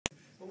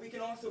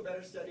can also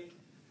better study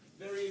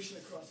variation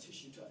across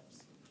tissue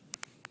types.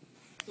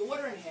 So what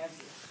are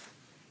enhancers?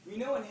 We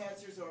know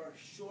enhancers are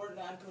short,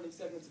 non-coding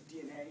segments of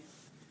DNA.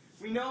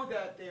 We know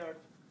that they are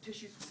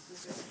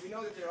tissue-specific. We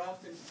know that they're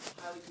often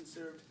highly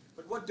conserved.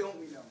 But what don't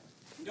we know?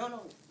 We don't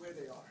know where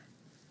they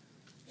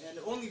are. And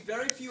only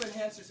very few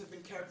enhancers have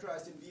been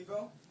characterized in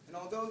vivo. And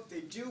although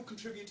they do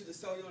contribute to the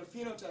cellular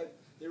phenotype,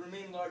 they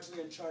remain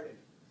largely uncharted.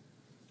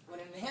 When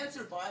an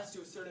enhancer binds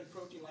to a certain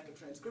protein like a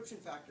transcription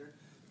factor,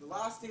 the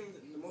last thing,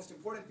 the most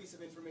important piece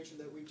of information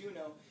that we do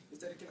know is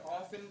that it can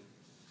often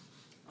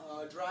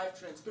drive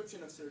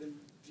transcription of certain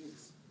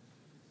genes.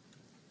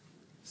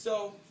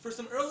 So, for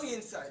some early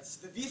insights,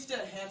 the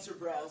VISTA enhancer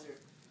browser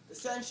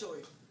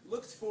essentially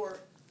looks for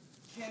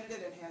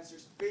candidate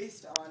enhancers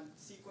based on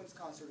sequence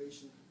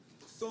conservation,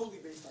 solely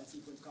based on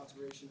sequence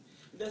conservation,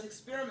 and does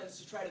experiments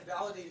to try to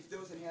validate if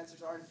those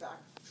enhancers are in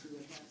fact true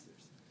enhancers.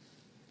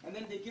 And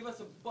then they give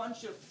us a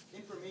bunch of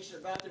information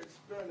about their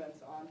experiments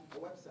on a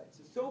website.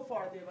 So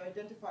far they've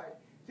identified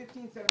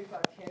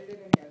 1575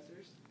 candidate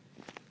enhancers,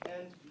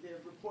 and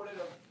they've reported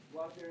a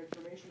lot of their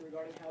information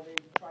regarding how they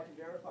try to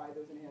verify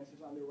those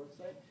enhancers on their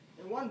website.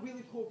 And one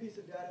really cool piece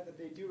of data that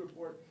they do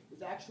report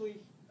is actually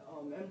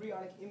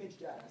embryonic image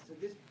data. So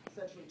this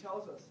essentially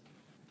tells us,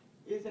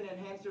 is an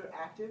enhancer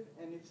active,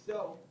 and if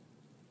so,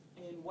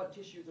 in what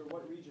tissues or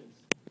what regions?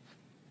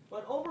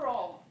 But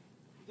overall,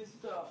 this is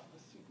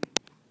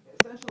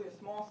essentially a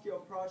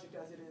small-scale project,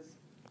 as it is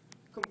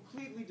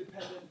completely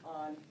dependent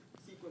on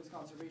sequence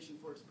conservation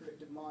for its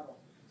predictive model.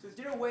 So is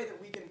there a way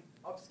that we can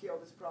upscale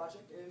this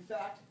project? And in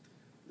fact,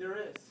 there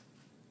is.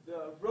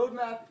 The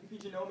Roadmap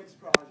Epigenomics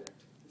project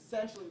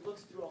essentially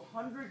looks through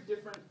 100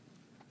 different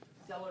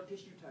cellular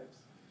tissue types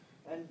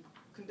and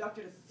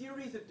conducted a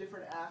series of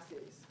different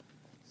assays,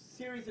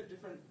 series of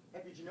different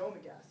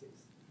epigenomic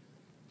assays.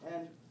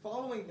 And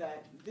following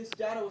that, this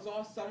data was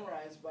all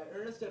summarized by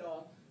Ernest et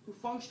al., who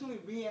functionally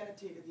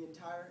re-annotated the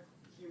entire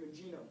human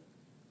genome.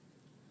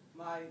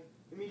 My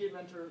immediate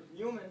mentor,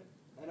 Newman,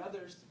 and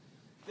others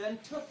then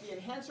took the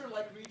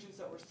enhancer-like regions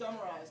that were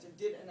summarized and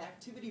did an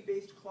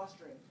activity-based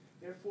clustering,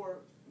 therefore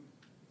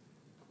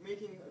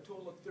making a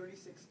total of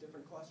 36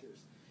 different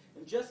clusters.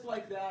 And just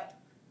like that,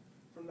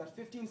 from that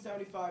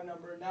 1575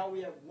 number, now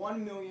we have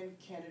 1 million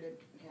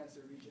candidate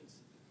enhancer regions.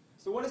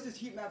 So what is this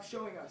heat map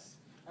showing us?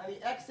 On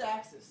the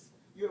x-axis,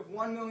 you have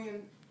 1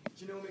 million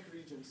genomic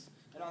regions.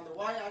 And on the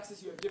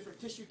y-axis, you have different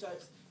tissue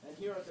types. And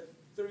here are the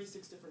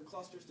 36 different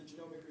clusters the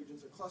genomic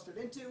regions are clustered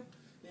into.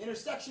 The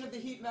intersection of the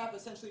heat map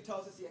essentially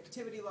tells us the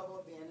activity level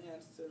of the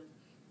enhancer.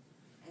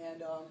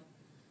 And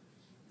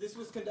this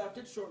was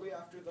conducted shortly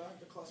after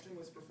the clustering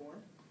was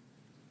performed.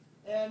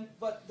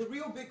 But the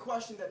real big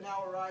question that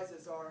now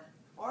arises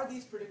are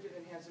these predicted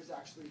enhancers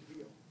actually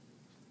real?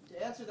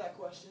 To answer that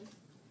question,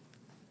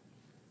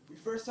 we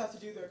first have to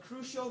do the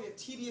crucial yet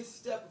tedious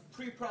step of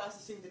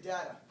pre-processing the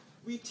data.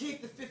 We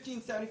take the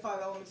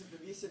 1575 elements of the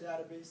VISTA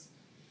database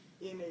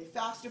in a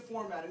FASTA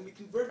format, and we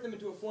convert them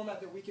into a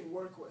format that we can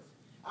work with.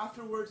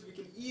 Afterwards, we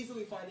can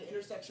easily find the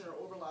intersection or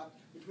overlap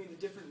between the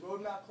different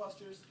roadmap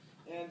clusters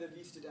and the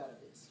VISTA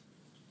database.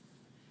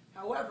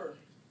 However,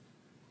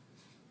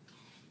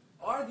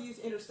 are these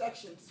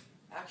intersections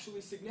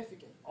actually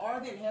significant? Are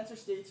the enhancer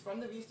states from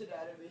the VISTA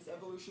database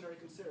evolutionary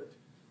conserved?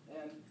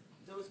 And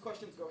those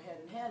questions go hand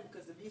in hand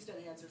because the VISTA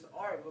enhancers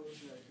are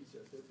evolutionary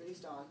conserved. They're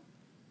based on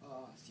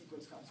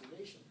sequence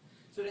conservation.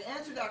 So to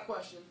answer that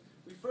question,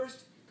 we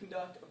first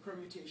conduct a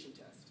permutation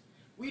test.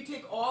 We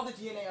take all the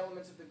DNA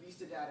elements of the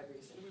VISTA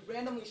database and we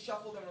randomly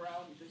shuffle them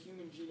around the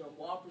human genome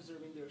while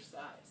preserving their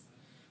size.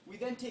 We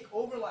then take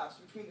overlaps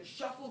between the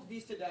shuffled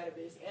VISTA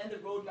database and the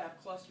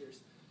roadmap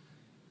clusters,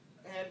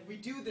 and we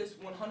do this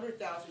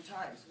 100,000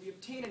 times. We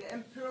obtain an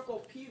empirical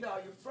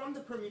p-value from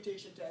the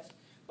permutation test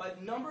by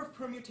the number of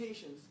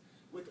permutations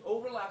with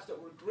overlaps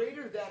that were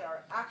greater than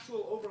our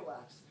actual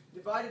overlaps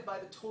divided by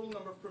the total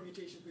number of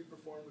permutations we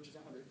performed, which is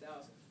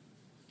 100,000.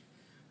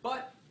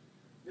 But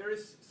there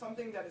is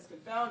something that is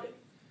confounding,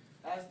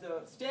 as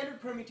the standard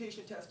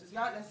permutation test does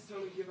not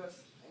necessarily give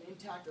us an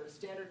intact or a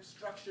standard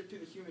structure to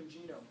the human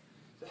genome.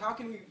 So how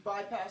can we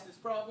bypass this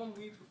problem?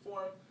 We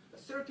perform a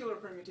circular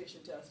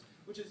permutation test,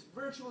 which is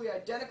virtually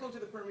identical to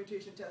the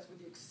permutation test with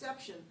the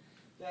exception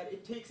that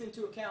it takes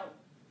into account,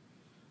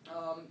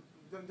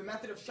 the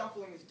method of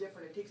shuffling is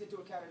different. It takes into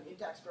account an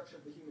intact structure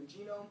of the human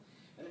genome,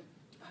 and it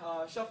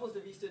shuffles the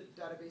VISTA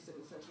database in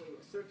essentially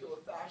a circular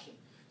fashion.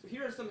 So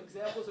here are some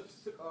examples of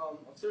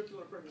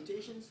circular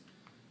permutations.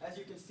 As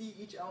you can see,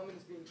 each element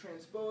is being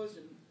transposed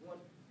and one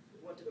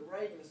to the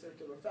right in a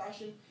circular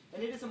fashion,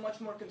 and it is a much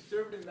more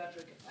conservative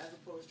metric as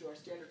opposed to our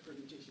standard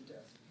permutation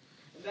test.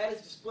 And that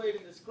is displayed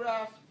in this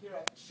graph. Here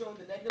I've shown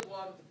the negative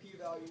log of the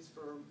p-values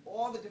for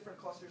all the different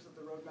clusters of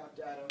the roadmap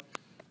data,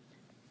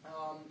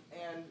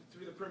 and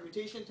through the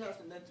permutation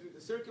test and then through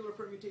the circular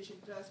permutation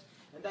test.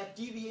 And that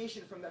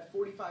deviation from that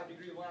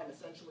 45-degree line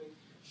essentially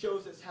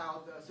shows us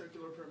how the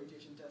circular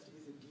permutation test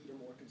is indeed a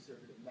more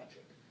conservative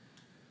metric.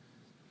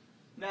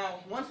 Now,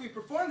 once we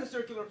perform the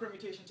circular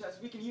permutation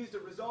test, we can use the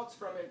results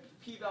from it,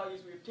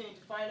 p-values we obtained,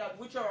 to find out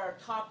which are our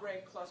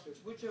top-ranked clusters,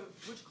 which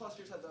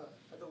clusters have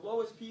the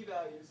lowest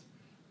p-values.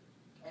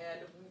 And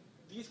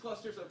these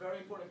clusters are very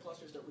important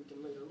clusters that we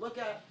can later look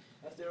at,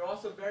 as they're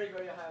also very,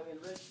 very highly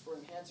enriched for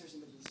enhancers in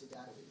the VISTA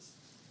database.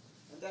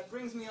 And that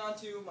brings me on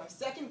to my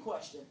second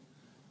question.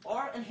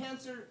 Are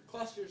enhancer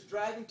clusters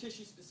driving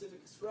tissue-specific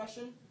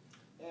expression?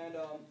 And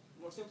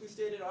more simply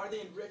stated, are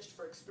they enriched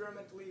for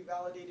experimentally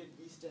validated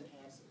VISTA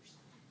enhancers?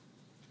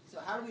 So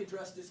how do we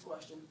address this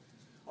question?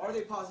 Are they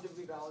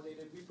positively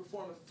validated? We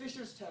perform a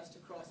Fisher's test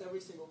across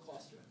every single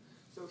cluster.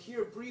 So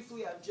here,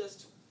 briefly, I've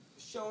just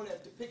shown a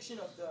depiction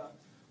of a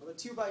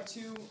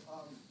 2x2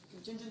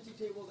 contingency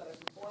table that I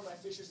performed my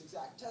Fisher's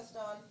exact test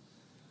on.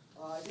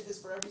 I did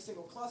this for every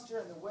single cluster,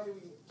 and the way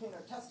we obtain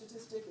our test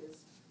statistic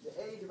is the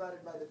A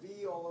divided by the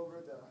B all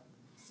over the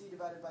C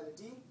divided by the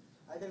D.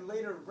 I then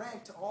later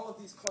ranked all of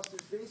these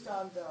clusters based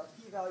on the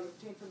p-value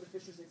obtained from the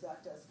Fisher's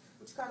exact test,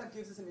 which kind of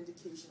gives us an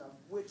indication of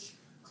which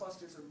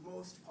clusters are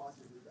most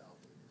positively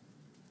validated.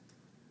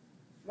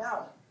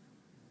 Now,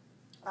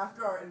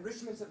 after our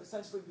enrichments have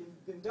essentially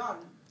been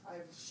done,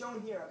 I've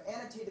shown here, I've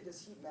annotated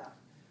this heat map,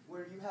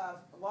 where you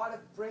have a lot of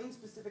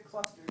brain-specific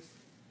clusters,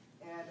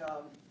 and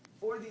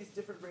for these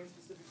different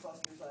brain-specific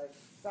clusters, I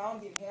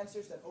found the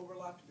enhancers that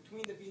overlapped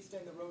between the VISTA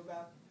and the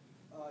roadmap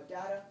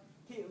data,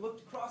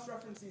 looked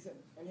cross-referenced these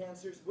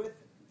enhancers with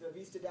the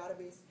VISTA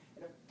database,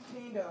 and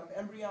obtained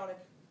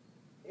embryonic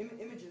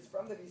images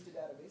from the VISTA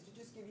database to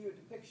just give you a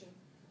depiction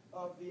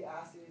of the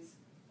assays,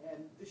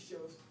 and this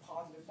shows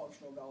positive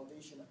functional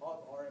validation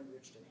of our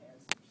enriched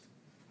enhancers.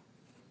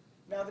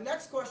 Now, the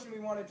next question we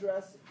want to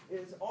address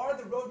is, are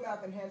the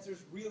roadmap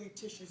enhancers really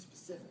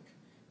tissue-specific?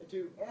 And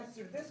to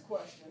answer this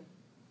question,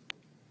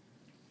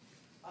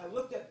 I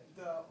looked at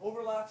the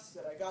overlaps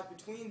that I got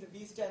between the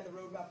VISTA and the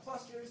roadmap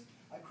clusters.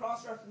 I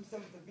cross-referenced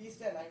them with the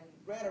VISTA, and I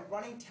ran a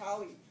running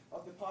tally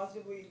of the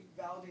positively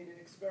validated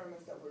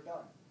experiments that were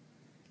done.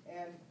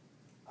 And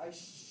I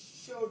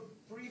showed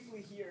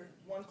briefly here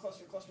one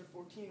cluster, cluster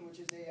 14, which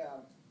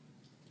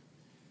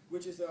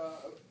is a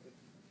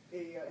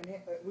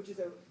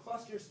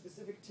cluster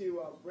specific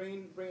to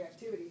brain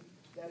activity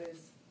that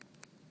is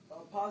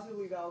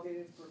positively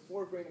validated for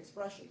 4 brain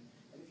expression.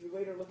 And if you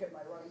later look at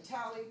my running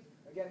tally,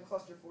 again,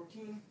 cluster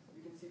 14,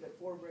 you can see that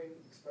 4 brain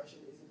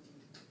expression is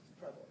indeed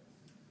prevalent.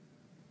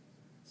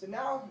 So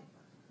now,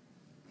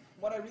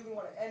 what I really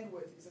want to end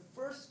with is a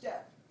first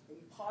step in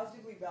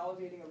positively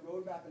validating a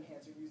roadmap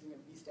enhancer using a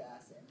VISTA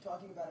assay. I'm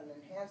talking about an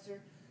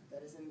enhancer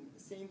that is in the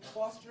same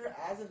cluster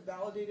as a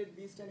validated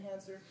VISTA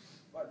enhancer,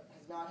 but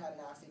has not had an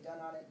assay done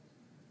on it.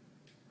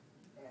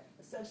 And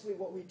essentially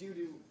what we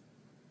do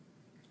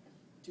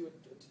to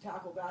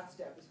tackle that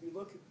step is we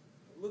look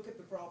at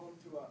the problem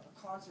through a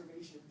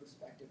conservation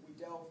perspective. We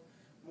delve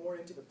more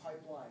into the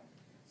pipeline.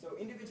 So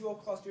individual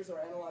clusters are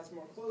analyzed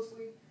more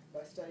closely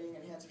by studying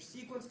enhancer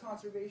sequence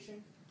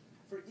conservation.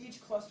 For each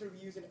cluster, we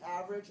use an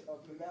average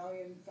of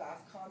mammalian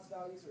fast cons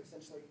values, or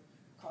essentially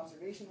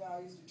conservation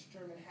values, to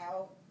determine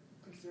how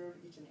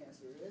conserved each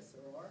enhancer is,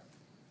 or are.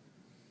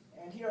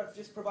 And here I've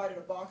just provided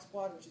a box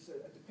plot, which is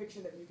a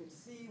depiction that you can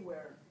see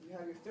where you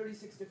have your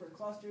 36 different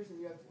clusters, and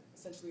you have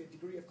essentially a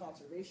degree of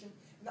conservation.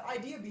 And the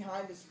idea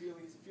behind this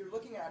really is if you're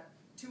looking at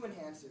 2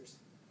 enhancers,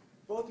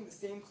 both in the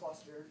same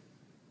cluster,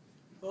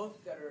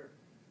 both that are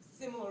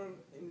similar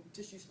in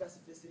tissue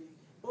specificity,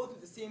 both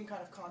with the same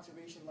kind of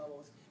conservation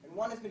levels, and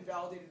one has been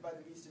validated by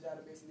the VISTA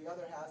database and the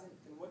other hasn't,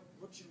 then what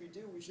should we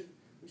do? We should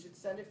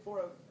send it for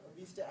a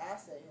VISTA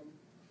assay and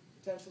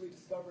potentially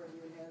discover a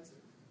new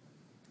enhancer.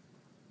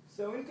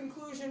 So in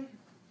conclusion,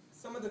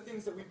 some of the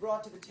things that we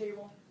brought to the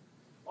table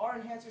are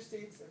enhancer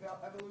states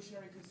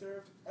evolutionarily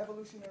conserved.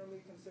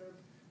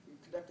 We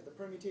conducted the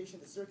permutation,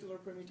 the circular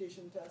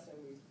permutation test,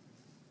 and we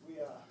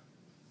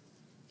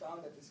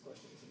found that this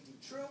question is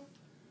indeed true.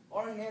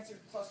 Are enhancer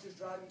clusters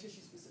driving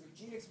tissue-specific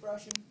gene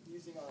expression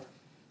using our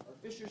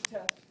Fisher's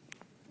test?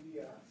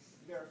 We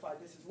verified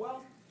this as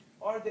well.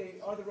 Are the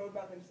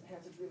roadmap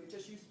enhancers really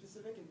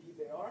tissue-specific? Indeed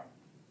they are.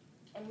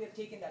 And we have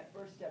taken that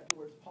first step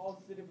towards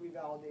positively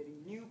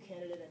validating new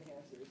candidate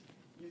enhancers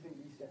using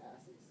VISTA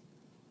assays.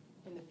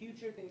 In the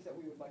future, things that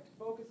we would like to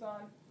focus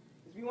on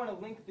is we want to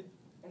link the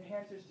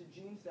enhancers to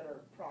genes that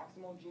are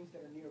proximal, genes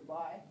that are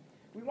nearby.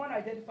 We want to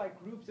identify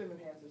groups of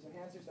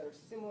enhancers that are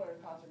similar in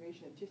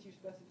conservation and tissue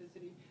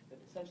specificity, that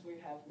essentially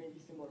have maybe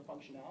similar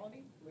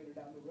functionality later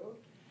down the road.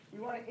 We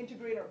want to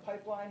integrate our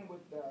pipeline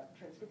with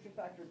transcription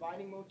factor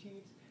binding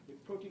motifs,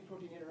 with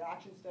protein-protein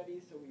interaction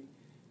studies, so we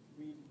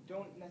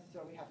don't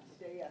necessarily have to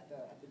stay at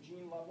the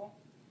gene level,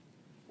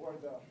 or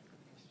the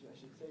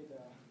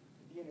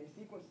DNA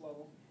sequence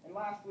level. And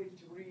lastly,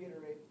 to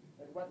reiterate,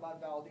 that wet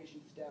lab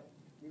validation step,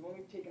 we've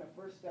only taken a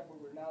first step where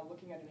we're now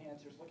looking at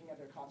enhancers, looking at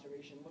their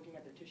conservation, looking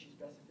at their tissue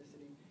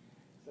specificity.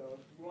 So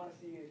if you want to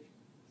see if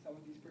some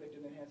of these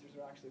predictive enhancers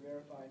are actually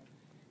verified,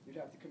 you'd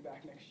have to come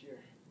back next year.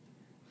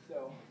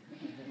 So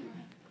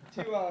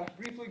to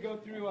briefly go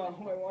through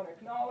who I want to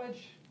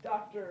acknowledge,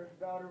 Dr.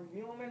 Wouter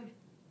Mielman,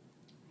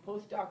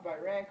 postdoc by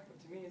rank, but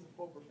to me is a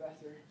full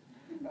professor.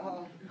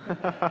 I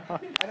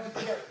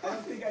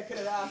don't think I could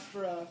have asked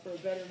for a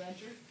better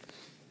mentor.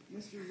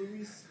 Mr.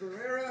 Luis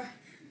Barrera,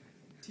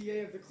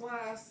 TA of the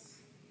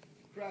class,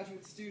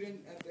 graduate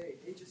student at the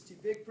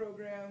HST Big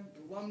program,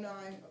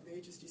 alumni of the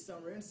HST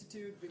Summer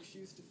Institute, big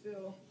shoes to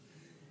fill,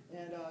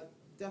 and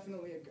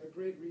definitely a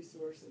great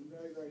resource and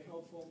very, very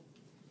helpful.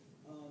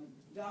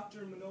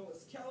 Dr.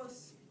 Manolis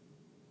Kellis,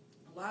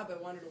 a lab I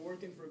wanted to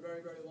work in for a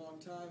very, very long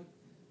time.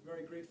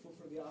 Very grateful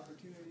for the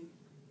opportunity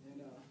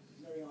and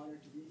very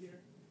honored to be here.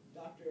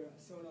 Dr.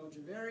 Sonal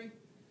Javeri,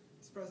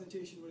 this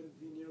presentation wouldn't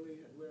be nearly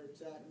where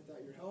it's at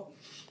without your help.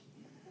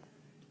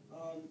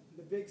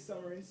 The Big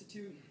Summer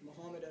Institute,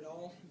 Muhammad et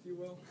al., if you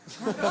will.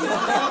 So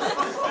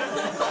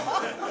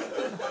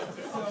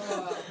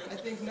I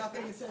think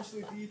nothing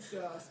essentially beats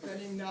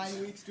spending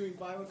 9 weeks doing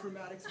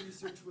bioinformatics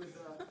research with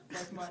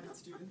like-minded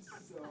students.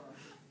 So,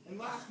 and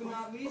last but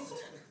not least,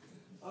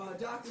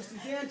 Dr.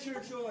 Suzanne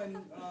Churchill and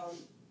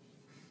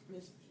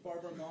Ms.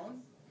 Barbara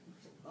Mullen.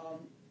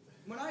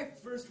 When I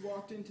first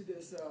walked into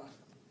this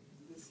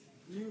this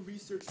new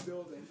research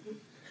building,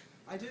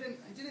 I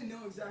didn't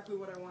know exactly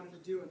what I wanted to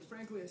do, and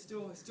frankly, I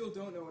still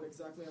don't know what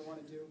exactly I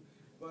want to do.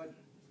 But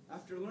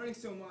after learning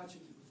so much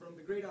from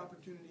the great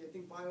opportunity, I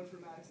think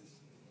bioinformatics is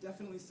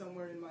definitely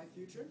somewhere in my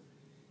future.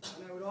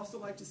 And I would also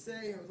like to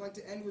say, I would like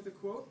to end with a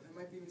quote. I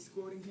might be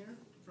misquoting here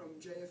from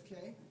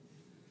JFK.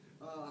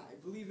 I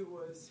believe it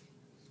was,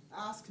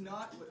 "Ask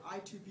not what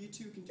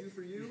I2B2 can do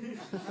for you.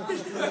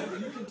 Ask what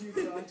you can do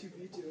for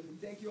I2B2."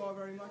 And thank you all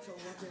very much. I'll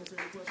love to answer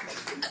any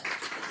questions.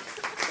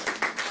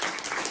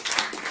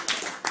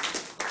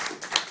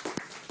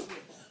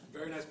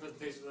 Very nice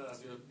presentation.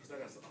 As you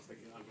presented, I was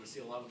thinking I'm going to see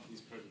a lot of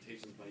these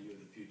presentations by you in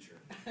the future,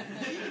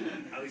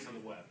 at least on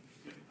the web.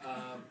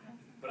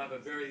 But I have a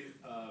very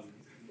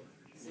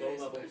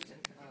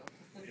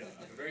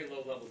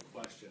low-level,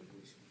 question,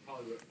 which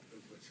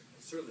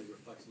certainly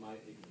reflects my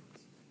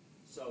ignorance.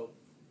 So,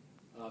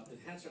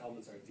 enhancer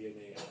elements are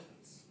DNA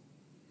elements,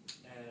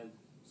 and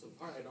so the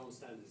part I don't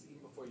understand is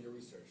even before your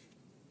research,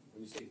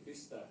 when you say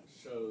VISTA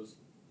shows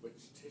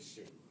which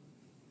tissue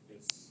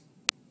it's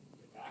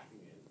acting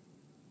in,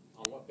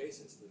 on what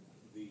basis the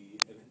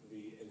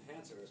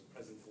enhancer is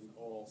present in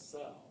all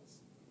cells,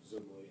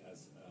 presumably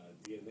as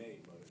DNA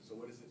motor. So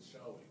what is it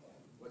showing?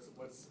 What is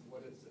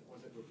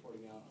it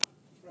reporting out on?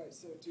 Right.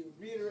 So to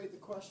reiterate the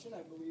question,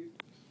 I believe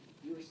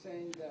you were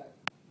saying that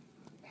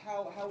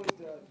how is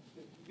the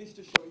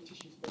VISTA showing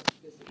tissue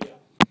specificity? Yeah.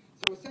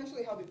 So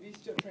essentially, how the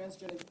VISTA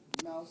transgenic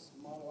mouse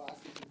model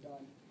assays are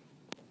done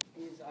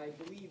is, I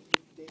believe,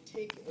 they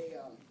take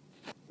a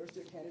first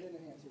a candidate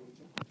enhancer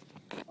region.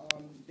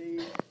 They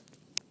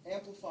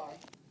amplify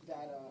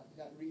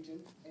that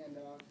region and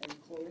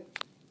clone it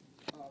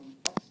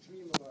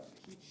upstream of a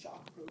heat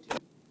shock protein.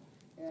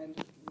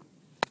 And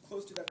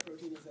close to that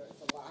protein is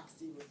a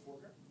LAC-Z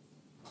reporter.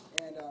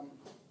 And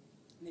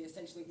they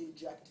essentially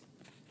inject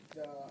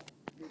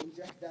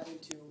that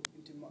into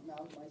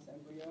mice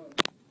embryo and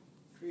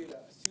create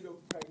a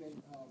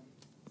pseudo-pregnant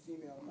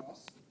female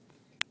mouse.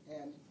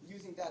 And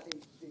using that,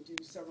 they do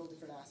several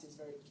different assays,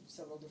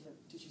 several different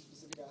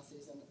tissue-specific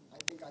assays. And I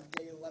think on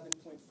day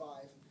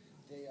 11.5,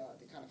 they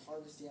kind of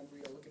harvest the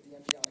embryo, look at the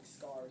embryonic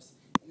scars,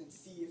 and then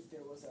see if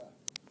there was a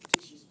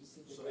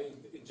tissue-specific. So they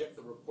inject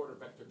the reporter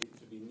vector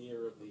to be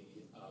near the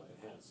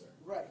enhancer.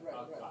 Right.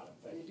 Got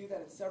it. And you do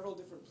that in several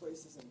different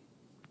places, and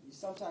you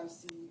sometimes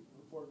see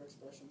reporter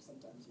expression,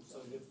 sometimes you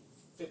don't. So you did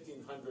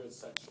 1,500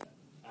 such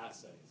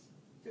assays.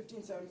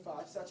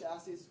 1575 such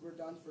assays were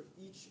done for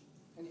each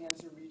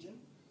enhancer region.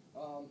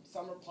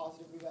 Some are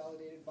positively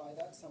validated by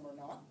that, some are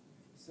not.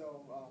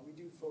 So we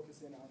do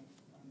focus in on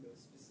those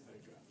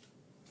specific drugs.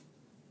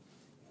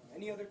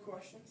 Any other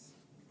questions?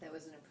 That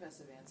was an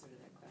impressive answer to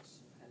that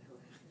question, by the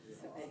way. It's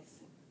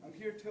amazing. I'm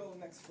here till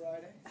next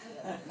Friday.